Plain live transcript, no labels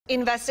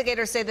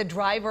Investigators say the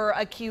driver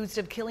accused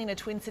of killing a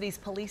Twin Cities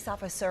police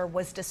officer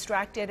was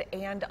distracted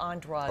and on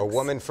drugs. A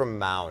woman from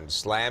Mound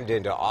slammed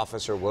into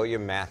Officer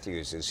William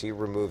Matthews as he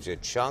removed a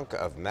chunk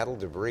of metal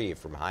debris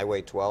from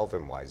Highway 12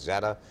 in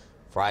Wayzata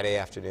Friday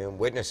afternoon.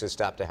 Witnesses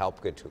stopped to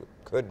help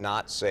could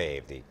not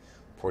save the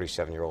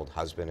 47-year-old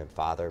husband and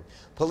father.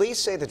 Police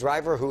say the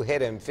driver who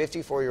hit him,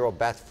 54-year-old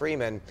Beth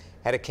Freeman,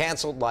 had a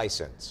canceled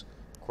license.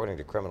 According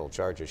to criminal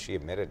charges, she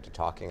admitted to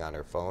talking on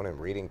her phone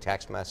and reading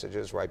text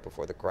messages right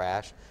before the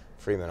crash.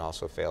 Freeman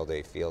also failed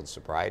a field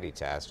sobriety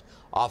test.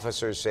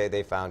 Officers say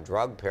they found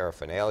drug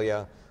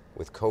paraphernalia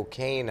with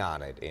cocaine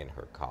on it in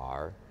her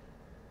car.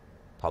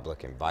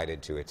 Public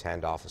invited to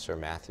attend Officer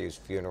Matthews'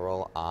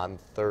 funeral on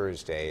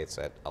Thursday. It's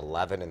at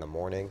 11 in the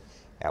morning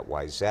at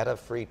Wayzata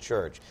Free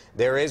Church.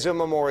 There is a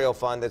memorial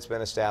fund that's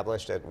been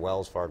established at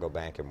Wells Fargo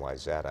Bank in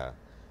Wayzata.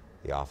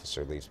 The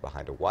officer leaves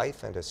behind a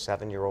wife and a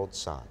 7-year-old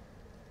son.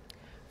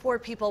 4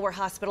 people were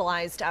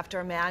hospitalized after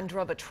a man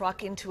drove a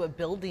truck into a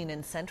building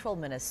in central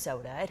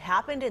Minnesota. It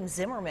happened in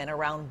Zimmerman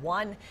around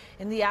 1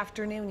 in the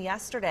afternoon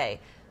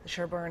yesterday. The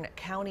Sherburne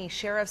County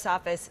Sheriff's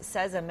Office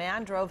says a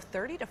man drove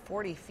 30 to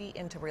 40 feet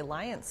into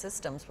Reliance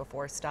Systems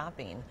before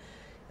stopping.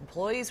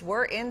 Employees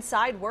were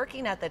inside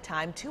working at the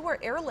time. 2 were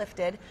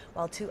airlifted,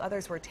 while 2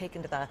 others were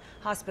taken to the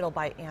hospital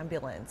by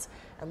ambulance.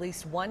 At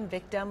least 1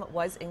 victim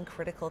was in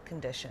critical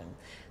condition.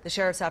 The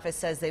Sheriff's Office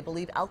says they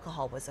believe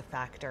alcohol was a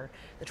factor.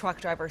 The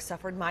truck driver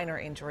suffered minor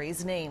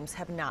injuries. Names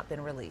have not been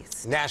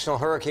released. National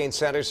Hurricane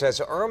Center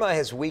says Irma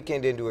has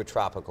weakened into a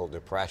tropical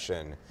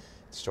depression.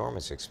 The storm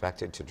is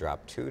expected to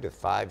drop 2 to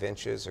 5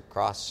 inches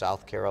across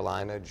South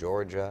Carolina,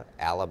 Georgia,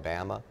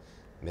 Alabama,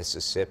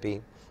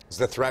 Mississippi. As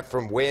the threat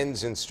from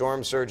winds and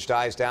storm surge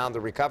dies down, the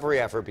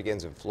recovery effort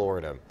begins in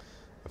Florida.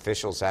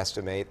 Officials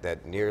estimate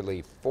that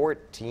nearly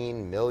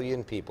 14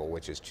 million people,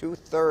 which is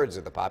 2/3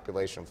 of the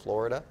population of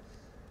Florida,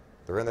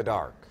 they're in the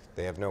dark.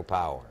 They have no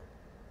power.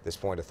 At this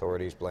point,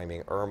 authorities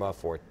blaming Irma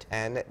for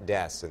 10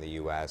 deaths in the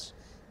U.S.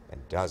 and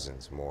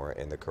dozens more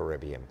in the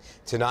Caribbean.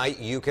 Tonight,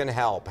 You Can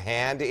Help.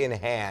 Hand in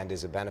Hand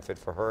is a benefit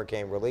for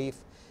hurricane relief.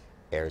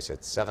 Airs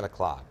at 7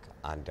 o'clock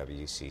on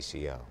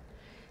WCCO.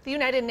 The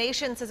United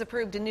Nations has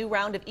approved a new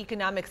round of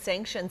economic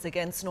sanctions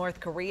against North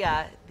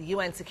Korea. The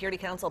UN Security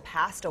Council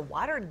passed a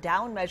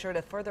watered-down measure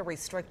to further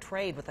restrict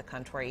trade with the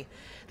country.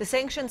 The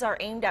sanctions are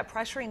aimed at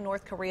pressuring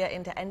North Korea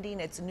into ending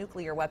its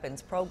nuclear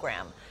weapons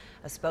program.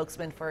 A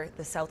spokesman for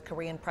the South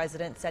Korean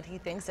president said he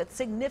thinks it's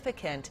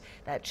significant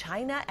that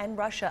China and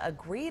Russia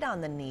agreed on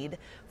the need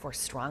for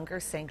stronger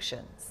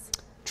sanctions.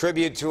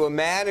 Tribute to a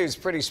man who's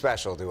pretty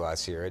special to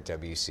us here at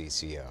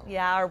WCCO.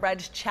 Yeah, our Reg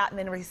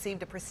Chapman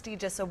received a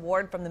prestigious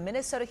award from the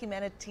Minnesota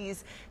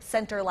Humanities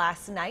Center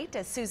last night,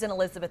 as Susan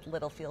Elizabeth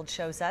Littlefield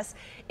shows us.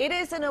 It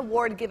is an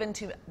award given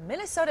to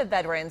Minnesota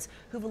veterans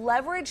who've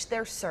leveraged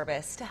their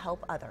service to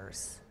help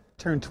others.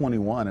 Turned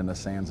 21 in the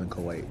sands in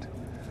Kuwait.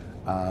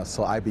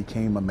 So I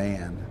became a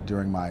man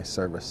during my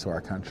service to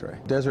our country.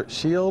 Desert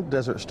Shield,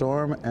 Desert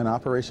Storm, and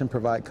Operation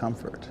Provide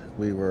Comfort.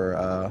 We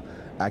were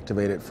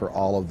activated for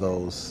all of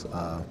those,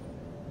 for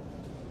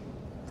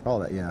all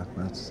that, yeah,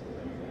 it's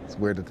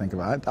weird to think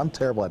about. I'm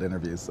terrible at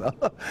interviews, so.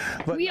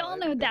 But we all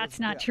know that's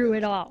not true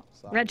at all.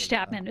 Reg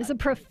Chapman is a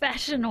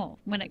professional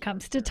when it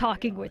comes to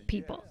talking with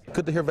people.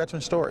 Good to hear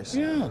veteran stories.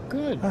 Yeah,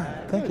 good.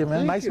 Thank you,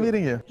 man. Nice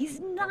meeting you. He's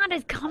not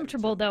as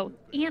comfortable, though,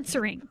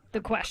 answering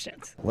the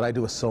questions. What I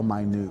do is so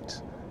minute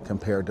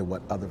compared to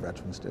what other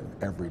veterans do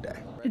every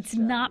day. It's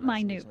not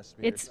minute.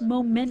 It's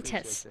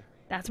momentous.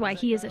 That's why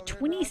he is a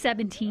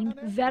 2017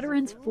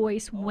 Veterans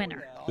Voice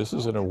winner. This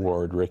is an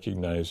award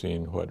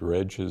recognizing what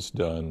Reg has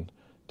done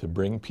to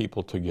bring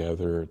people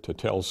together, to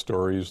tell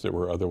stories that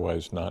were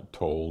otherwise not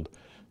told,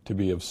 to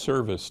be of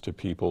service to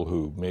people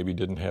who maybe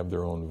didn't have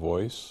their own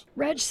voice.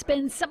 Reg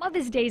spends some of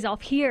his days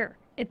off here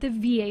at the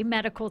VA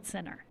Medical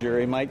Center.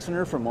 Jerry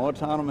Meitzner from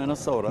Owatonna,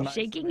 Minnesota.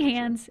 Shaking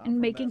hands and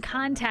making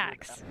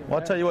contacts. Well,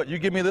 I'll tell you what, you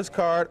give me this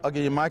card, I'll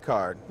give you my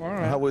card. All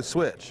right. How we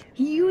switch?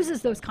 He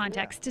uses those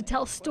contacts to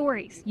tell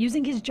stories,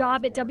 using his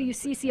job at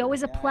WCCO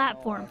as a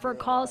platform for a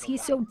cause he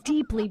so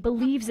deeply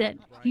believes in.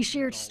 He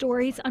shared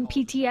stories on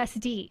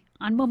PTSD,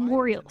 on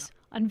memorials,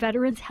 on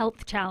veterans'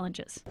 health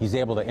challenges. He's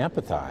able to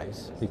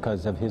empathize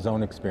because of his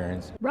own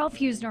experience. Ralph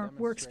Husner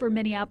works for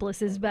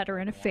Minneapolis's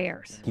Veteran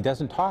Affairs. He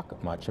doesn't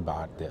talk much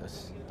about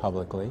this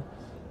publicly,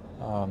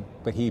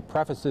 but he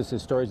prefaces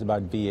his stories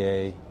about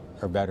VA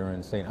or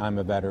veterans saying, I'm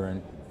a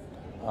veteran.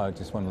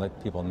 Just want to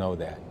let people know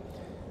that.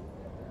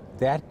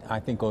 That, I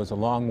think, goes a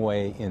long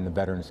way in the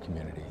veterans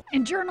community.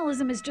 And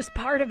journalism is just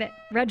part of it.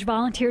 Reg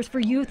volunteers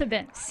for youth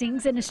events,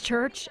 sings in his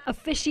church,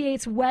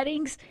 officiates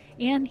weddings,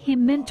 and he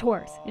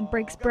mentors and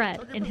breaks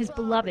bread in his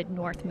beloved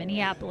North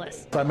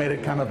Minneapolis. I made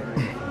it kind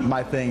of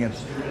my thing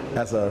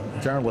as a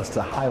journalist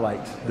to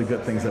highlight the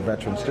good things that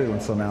veterans do,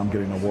 and so now I'm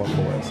getting an award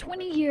for it.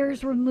 20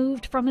 years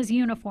removed from his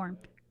uniform,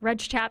 Reg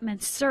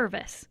Chapman's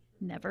service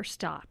never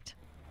stopped.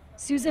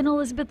 Susan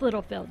Elizabeth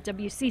Littlefield,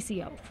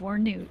 WCCO 4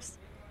 News.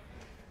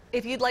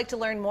 If you'd like to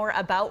learn more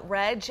about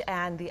Reg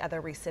and the other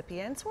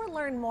recipients or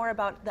learn more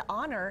about the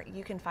honor,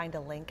 you can find a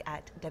link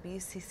at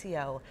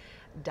WCCO.org.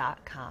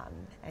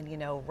 And you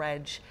know,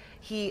 Reg,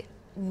 he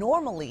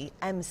normally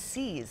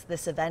MCs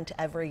this event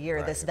every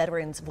year, this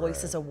Veterans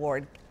Voices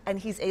Award, and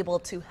he's able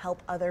to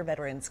help other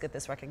veterans get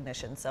this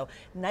recognition. So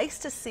nice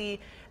to see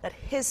that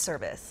his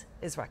service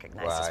is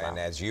recognized as well. And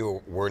as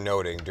you were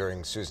noting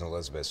during Susan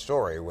Elizabeth's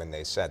story, when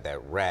they said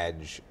that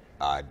Reg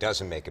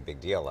doesn't make a big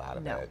deal out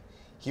of it,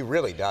 he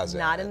really doesn't.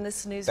 Not in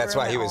this newsroom. That's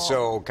why he was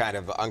so kind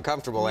of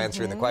uncomfortable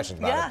answering the questions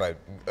about it,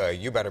 but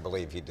you better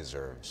believe he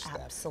deserves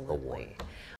that award.